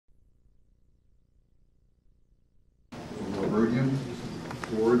Rhodium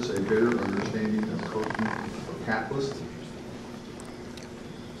towards a better understanding of coking of catalyst.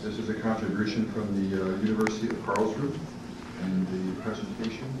 This is a contribution from the University of Karlsruhe, and the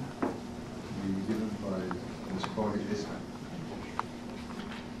presentation will be given by Ms. Claudia Essmann.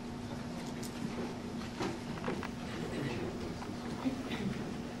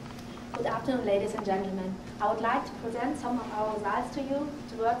 Good afternoon, ladies and gentlemen. I would like to present some of our results to you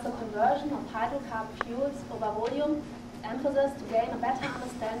towards the conversion of hydrocarbon fuels over rhodium, with emphasis to gain a better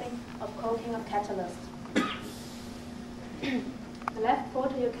understanding of coking of catalyst. In the left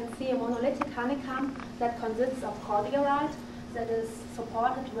photo you can see a monolithic honeycomb that consists of cordierite that is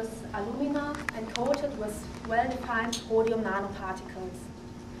supported with alumina and coated with well-defined rhodium nanoparticles.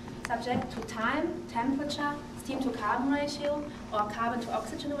 Subject to time, temperature, steam to carbon ratio, or carbon to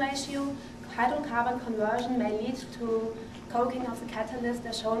oxygen ratio, hydrocarbon conversion may lead to coking of the catalyst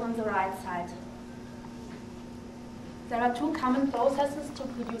as shown on the right side. There are two common processes to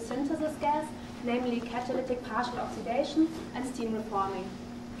produce synthesis gas, namely catalytic partial oxidation and steam reforming.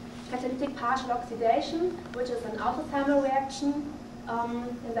 Catalytic partial oxidation, which is an autothermal reaction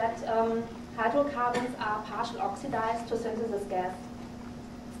in that hydrocarbons are partially oxidized to synthesis gas.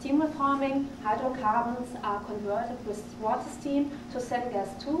 Steam reforming, hydrocarbons are converted with water steam to syngas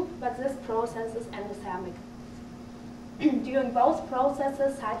 2, but this process is endothermic. During both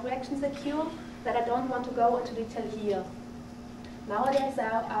processes, side reactions occur that I don't want to go into detail here. Nowadays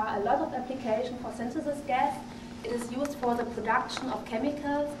there are a lot of applications for synthesis gas. It is used for the production of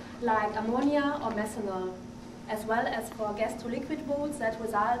chemicals like ammonia or methanol, as well as for gas-to-liquid routes that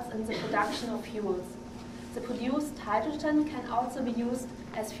results in the production of fuels. The produced hydrogen can also be used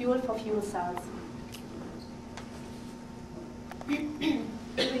as fuel for fuel cells.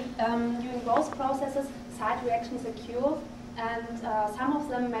 During both processes, side reactions occur, and some of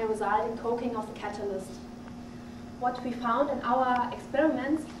them may result in coking of the catalyst. What we found in our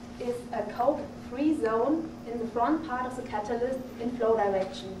experiments is a coke-free zone in the front part of the catalyst in flow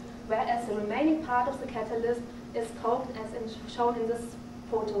direction, whereas the remaining part of the catalyst is coked as shown in this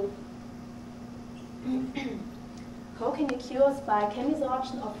photo. Coking occurs by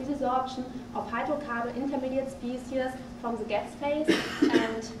chemisorption or physisorption of hydrocarbon intermediate species from the gas phase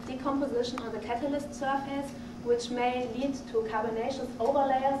and decomposition on the catalyst surface, which may lead to carbonaceous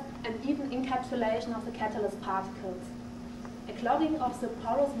overlayers and even encapsulation of the catalyst particles. A clogging of the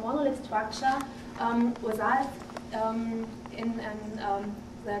porous monolith structure results in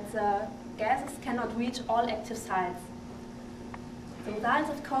that the gases cannot reach all active sites. The result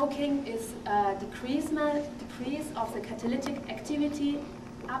of coking is a decrease of the catalytic activity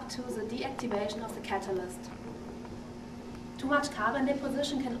up to the deactivation of the catalyst. Too much carbon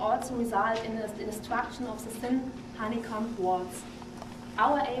deposition can also result in the destruction of the thin honeycomb walls.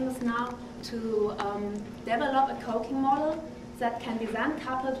 Our aim is now to develop a coking model that can be then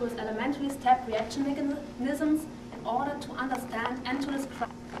coupled with elementary step reaction mechanisms in order to understand and to describe.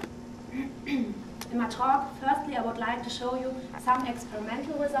 In my talk, firstly, I would like to show you some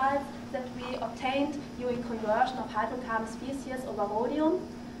experimental results that we obtained during conversion of hydrocarbon species over rhodium,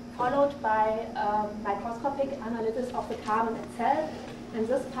 followed by microscopic analysis of the carbon itself. And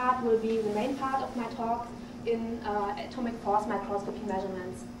this part will be the main part of my talk in atomic force microscopy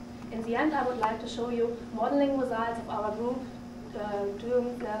measurements. In the end, I would like to show you modeling results of our group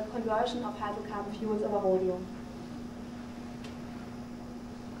during the conversion of hydrocarbon fuels over rhodium.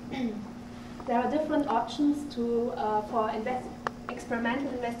 There are different options for experimental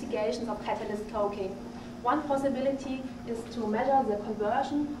investigations of catalyst coking. One possibility is to measure the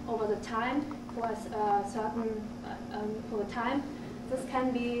conversion over the time for a certain time. This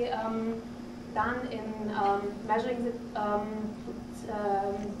can be done in measuring the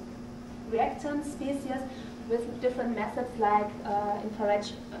reactant species with different methods like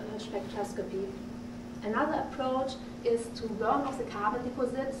infrared spectroscopy. Another approach is to burn off the carbon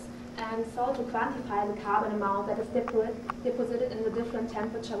deposits and so to quantify the carbon amount that is deposited in the different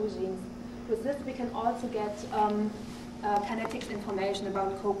temperature regimes. With this we can also get kinetics information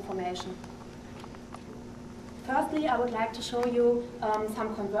about coke formation. Firstly, I would like to show you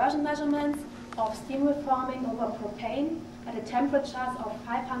some conversion measurements of steam reforming over propane at a temperatures of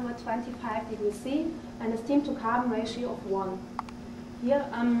 525 degrees C and a steam to carbon ratio of 1. Here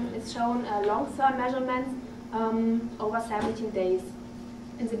is shown a long-term measurement over 17 days.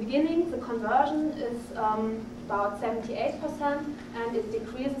 In the beginning, the conversion is about 78% and it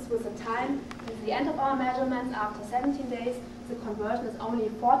decreases with the time. At the end of our measurements, after 17 days, the conversion is only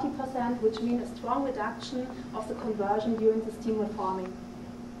 40%, which means a strong reduction of the conversion during the steam reforming.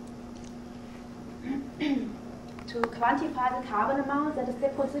 To quantify the carbon amount that is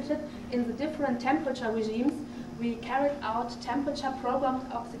deposited in the different temperature regimes, we carried out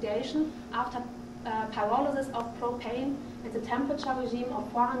temperature-programmed oxidation after pyrolysis of propane at the temperature regime of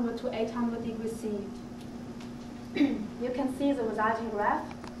 400 to 800 degrees C. You can see the resulting graph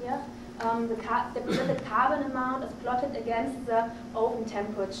here. The deposited carbon amount is plotted against the oven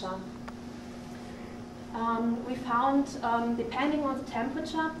temperature. We found, depending on the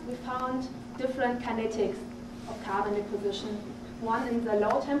temperature, we found different kinetics of carbon deposition. One in the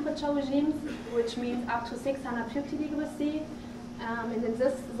low temperature regimes, which means up to 650 degrees C. And in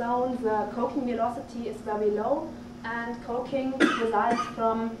this zone, the coking velocity is very low, and coking results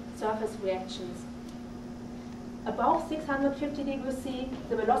from surface reactions. Above 650 degrees C,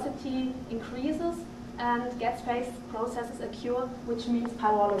 the velocity increases and gas phase processes occur, which means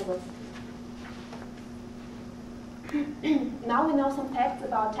pyrolysis. Now we know some facts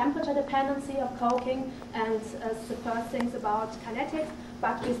about temperature dependency of coking and the first things about kinetics,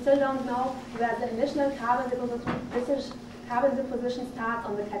 but we still don't know where the initial carbon deposition starts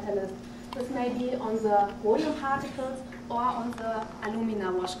on the catalyst. This may be on the rhodium particles or on the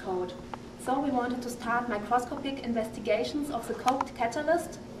alumina wash coat. So we wanted to start microscopic investigations of the coked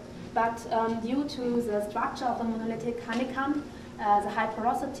catalyst, but due to the structure of the monolithic honeycomb, the high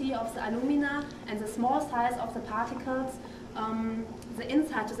porosity of the alumina and the small size of the particles, the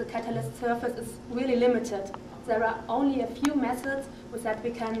insight to the catalyst surface is really limited. There are only a few methods with that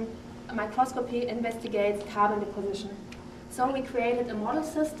we can microscopy investigate carbon deposition. So we created a model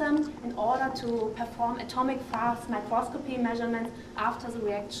system in order to perform atomic force microscopy measurements after the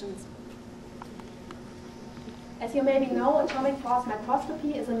reactions. As you maybe know, atomic force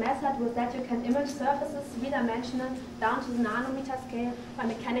microscopy is a method with that you can image surfaces three-dimensional down to the nanometer scale by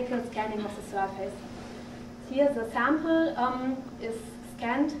mechanical scanning of the surface. Here the sample is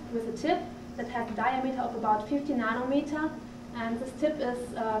scanned with a tip that has a diameter of about 50 nanometer, and this tip is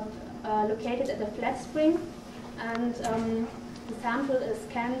located at a flat spring, and the sample is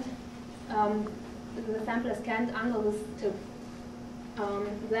scanned. Under this tip.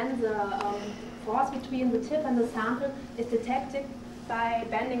 Then the force between the tip and the sample is detected by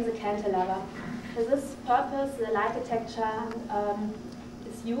bending the cantilever. For this purpose, the light detector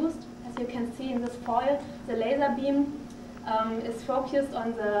is used. As you can see in this foil, the laser beam is focused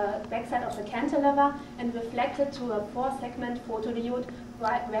on the backside of the cantilever and reflected to a 4-segment photodiode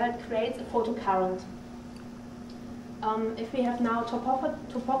where it creates a photocurrent. If we have now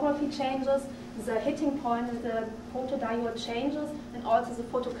topography changes, the hitting point of the photodiode changes, and also the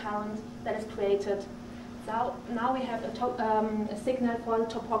photocurrent that is created. So now we have a signal for the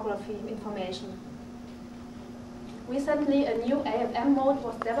topography information. Recently, a new AFM mode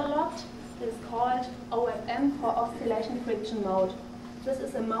was developed. It is called OFM, for oscillation friction mode. This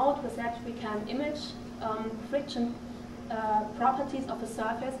is a mode with that we can image friction properties of a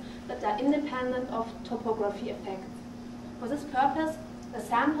surface that are independent of topography effects. For this purpose, the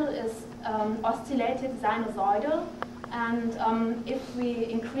sample is oscillated sinusoidal, and if we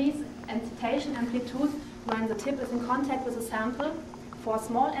increase excitation amplitude when the tip is in contact with the sample, for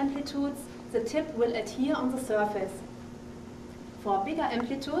small amplitudes, the tip will adhere on the surface. For bigger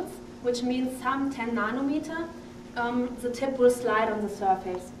amplitudes, which means some 10 nanometer, the tip will slide on the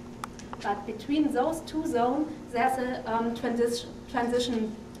surface. But between those two zones, there's a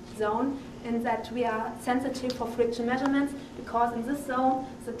transition zone in that we are sensitive for friction measurements, because in this zone,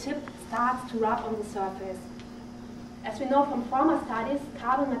 the tip starts to rub on the surface. As we know from former studies,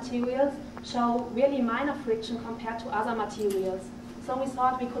 carbon materials show really minor friction compared to other materials. So we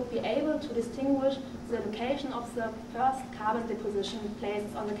thought we could be able to distinguish the location of the first carbon deposition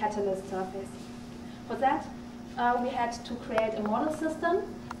places on the catalyst surface. For that, we had to create a model system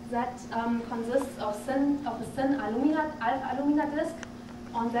that consists of a thin alpha alumina disk.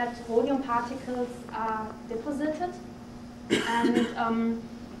 On that, rhodium particles are deposited, and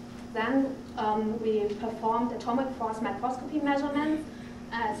then we performed atomic force microscopy measurements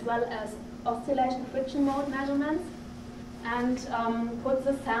as well as oscillation friction mode measurements, and put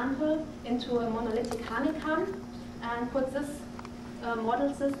the sample into a monolithic honeycomb and put this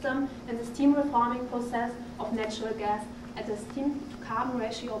model system in the steam reforming process of natural gas at a steam to carbon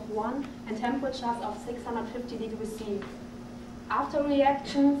ratio of 1 and temperatures of 650 degrees C. After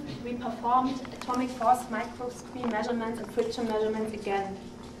reaction, we performed atomic force microscopy measurements and friction measurements again.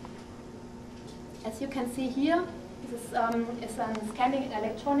 As you can see here, this is a scanning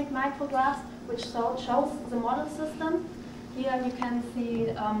electronic micrograph which shows the model system. Here you can see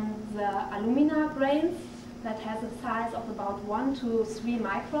the alumina grains that has a size of about 1 to 3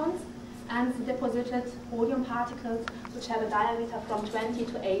 microns, and the deposited rhodium particles which have a diameter from 20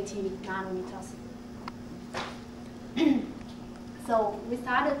 to 80 nanometers. So we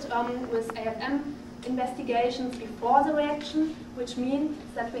started with AFM investigations before the reaction, which means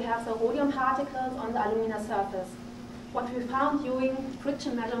that we have the rhodium particles on the alumina surface. What we found during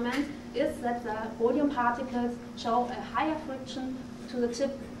friction measurements is that the rhodium particles show a higher friction to the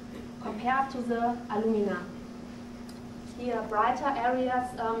tip compared to the alumina. Here, brighter areas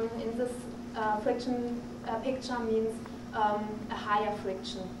in this friction picture means a higher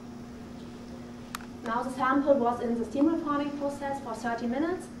friction. Now the sample was in the steam reforming process for 30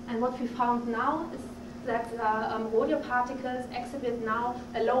 minutes, and what we found now is that rhodium particles exhibit now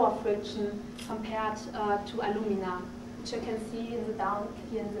a lower friction compared to alumina, which you can see in the down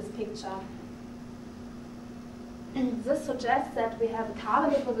here in this picture. This suggests that we have a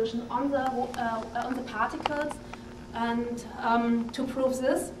carbon deposition on the particles, and to prove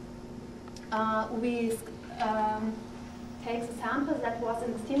this, we take the sample that was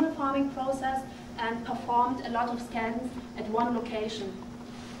in the steam reforming process and performed a lot of scans at one location.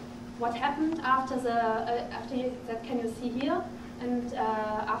 What happened after that can you see here, and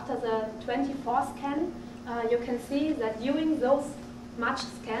after the 24th scan, you can see that during those much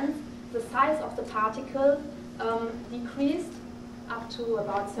scans, the size of the particle decreased up to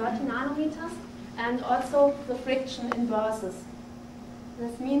about 30 nanometers, and also the friction inverses.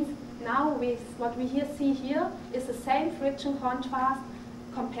 This means now what we see here is the same friction contrast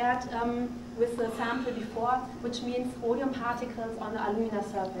compared with the sample before, which means rhodium particles on the alumina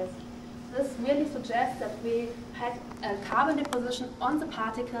surface. This really suggests that we had a carbon deposition on the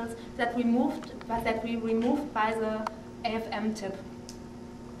particles that we removed by the AFM tip.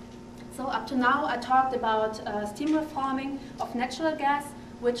 So up to now I talked about steam reforming of natural gas,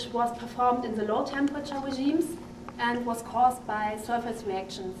 which was performed in the low temperature regimes and was caused by surface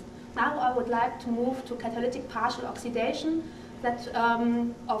reactions. Now I would like to move to catalytic partial oxidation that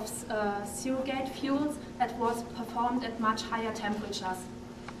of surrogate fuels that was performed at much higher temperatures.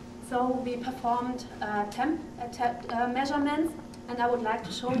 So we performed measurements, and I would like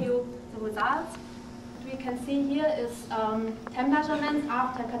to show you the results. What we can see here is temp measurements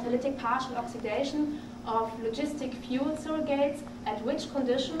after catalytic partial oxidation of logistic fuel surrogates at rich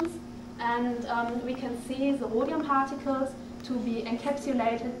conditions, and we can see the rhodium particles to be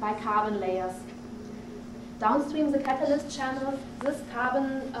encapsulated by carbon layers. Downstream the catalyst channel, this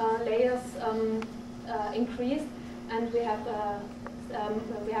carbon layers increased, and we have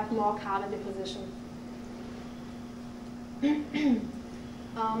more carbon deposition.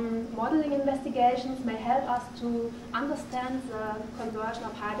 Modeling investigations may help us to understand the conversion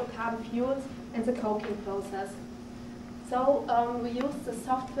of hydrocarbon fuels in the coking process. So we use the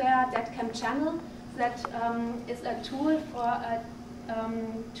software DETCAM channel that is a tool for a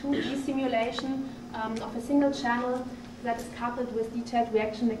 2D simulation of a single channel that is coupled with detailed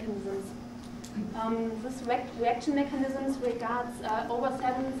reaction mechanisms. This reaction mechanisms regards over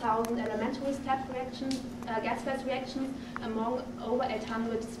 7,000 elementary step reactions, gas-phase reactions among over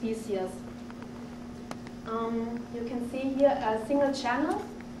 800 species. You can see here a single channel,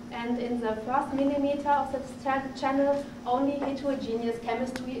 and in the first millimeter of the channel only heterogeneous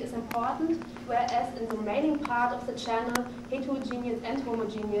chemistry is important, whereas in the remaining part of the channel heterogeneous and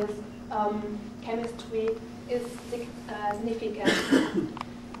homogeneous chemistry is significant.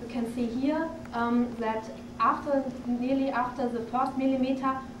 You can see here that nearly after the first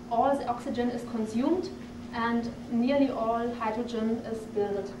millimeter, all the oxygen is consumed and nearly all hydrogen is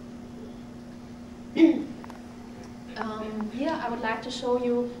built. Here I would like to show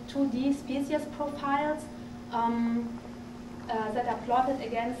you 2D species profiles that are plotted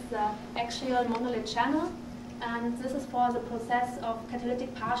against the axial monolith channel. And this is for the process of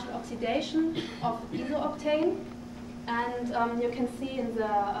catalytic partial oxidation of isooctane. And you can see in the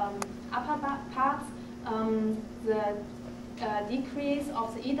upper parts the decrease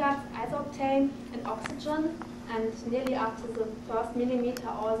of the EDAX, isooctane, and oxygen. And nearly after the first millimeter,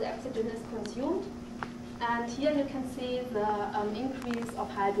 all the oxygen is consumed. And here you can see the increase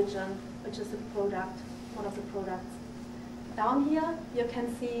of hydrogen, which is a product, one of the products. Down here, you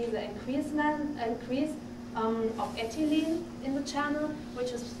can see the increase of ethylene in the channel,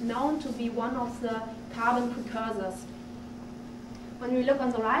 which is known to be one of the carbon precursors. When we look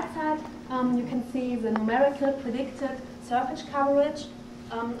on the right side, you can see the numerical predicted surface coverage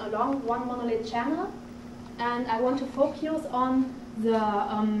along one monolith channel. And I want to focus on the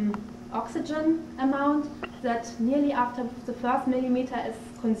oxygen amount that nearly after the first millimeter is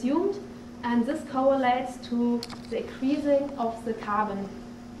consumed, and this correlates to the increasing of the carbon.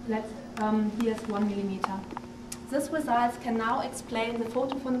 Here's 1 millimeter. These results can now explain the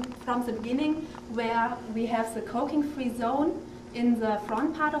photo from the beginning, where we have the coking-free zone in the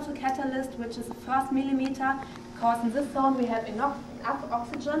front part of the catalyst, which is the first millimeter, because in this zone we have enough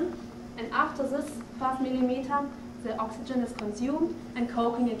oxygen, And after this first millimeter, the oxygen is consumed and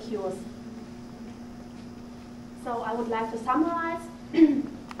coking occurs. So I would like to summarize.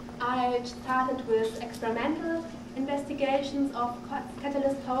 I started with experimental investigations of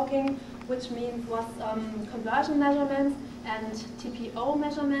catalyst coking, which was conversion measurements and TPO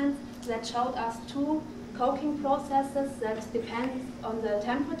measurements that showed us two coking processes that depend on the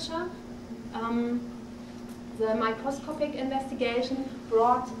temperature. The microscopic investigation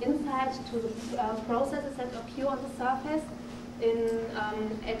brought insight to the processes that occur on the surface. In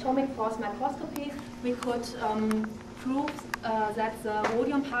atomic force microscopy, we could prove that the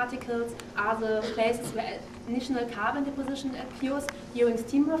rhodium particles are the places where initial carbon deposition occurs during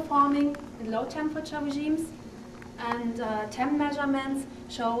steam reforming in low temperature regimes. And temp measurements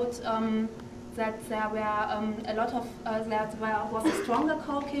showed that there were was a stronger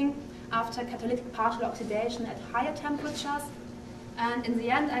coking after catalytic partial oxidation at higher temperatures. And in the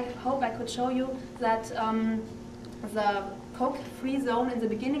end, I hope I could show you that the coke-free zone in the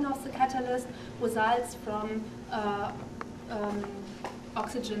beginning of the catalyst results from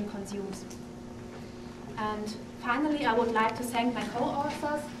oxygen consumed. And finally, I would like to thank my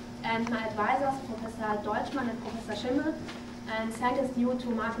co-authors and my advisors, Professor Deutschmann and Professor Schimmel, and thank is due to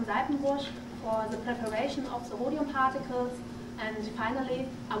Martin Seipenbusch for the preparation of the rhodium particles. And finally,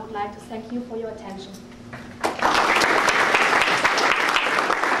 I would like to thank you for your attention.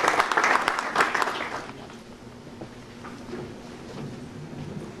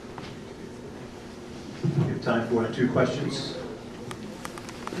 We have time for 1 or 2 questions.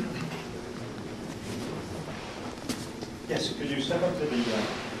 Yes, could you step up to the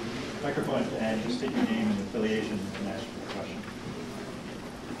microphone and just state your name and affiliation and ask your question?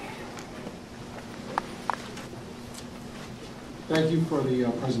 Thank you for the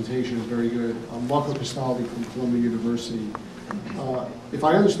presentation. It's very good. I'm Marco Castaldi from Columbia University. If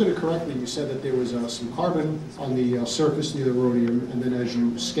I understood it correctly, you said that there was some carbon on the surface near the rhodium, and then as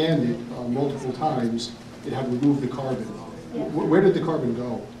you scanned it multiple times, it had removed the carbon. Yeah. Where did the carbon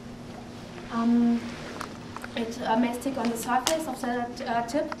go? It may stick on the surface of the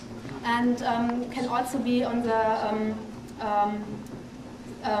tip, and can also be on the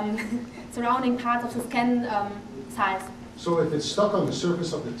surrounding parts of the scan size. So if it's stuck on the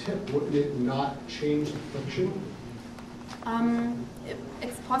surface of the tip, wouldn't it not change the friction?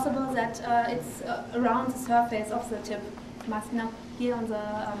 It's possible that it's around the surface of the tip. It must not be on the...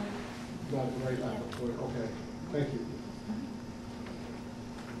 Not right at the point. Okay. Thank you.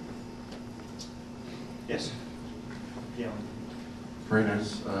 Yes. Yeah. Very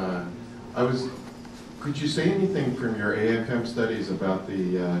nice. Could you say anything from your AFM studies about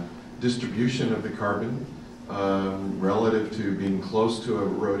the distribution of the carbon relative to being close to a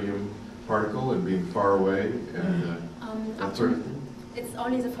rhodium particle and being far away and that sort of thing? It's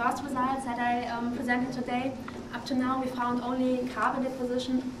only the first results that I presented today. Up to now we found only carbon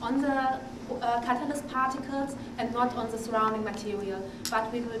deposition on the catalyst particles and not on the surrounding material.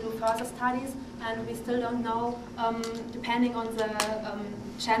 But we will do further studies, and we still don't know, depending on the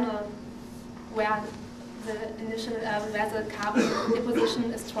channel where the initial where the carbon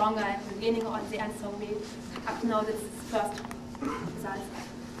deposition is stronger at the beginning or at the end. So we up to now this is first results.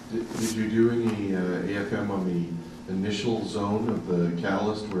 Did you do any AFM on the initial zone of the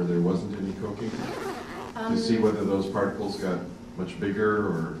catalyst where there wasn't any coking to see whether those particles got much bigger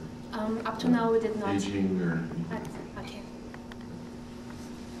or up to now we did not. aging or anything? Okay.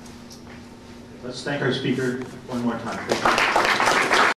 Let's thank our speaker one more time.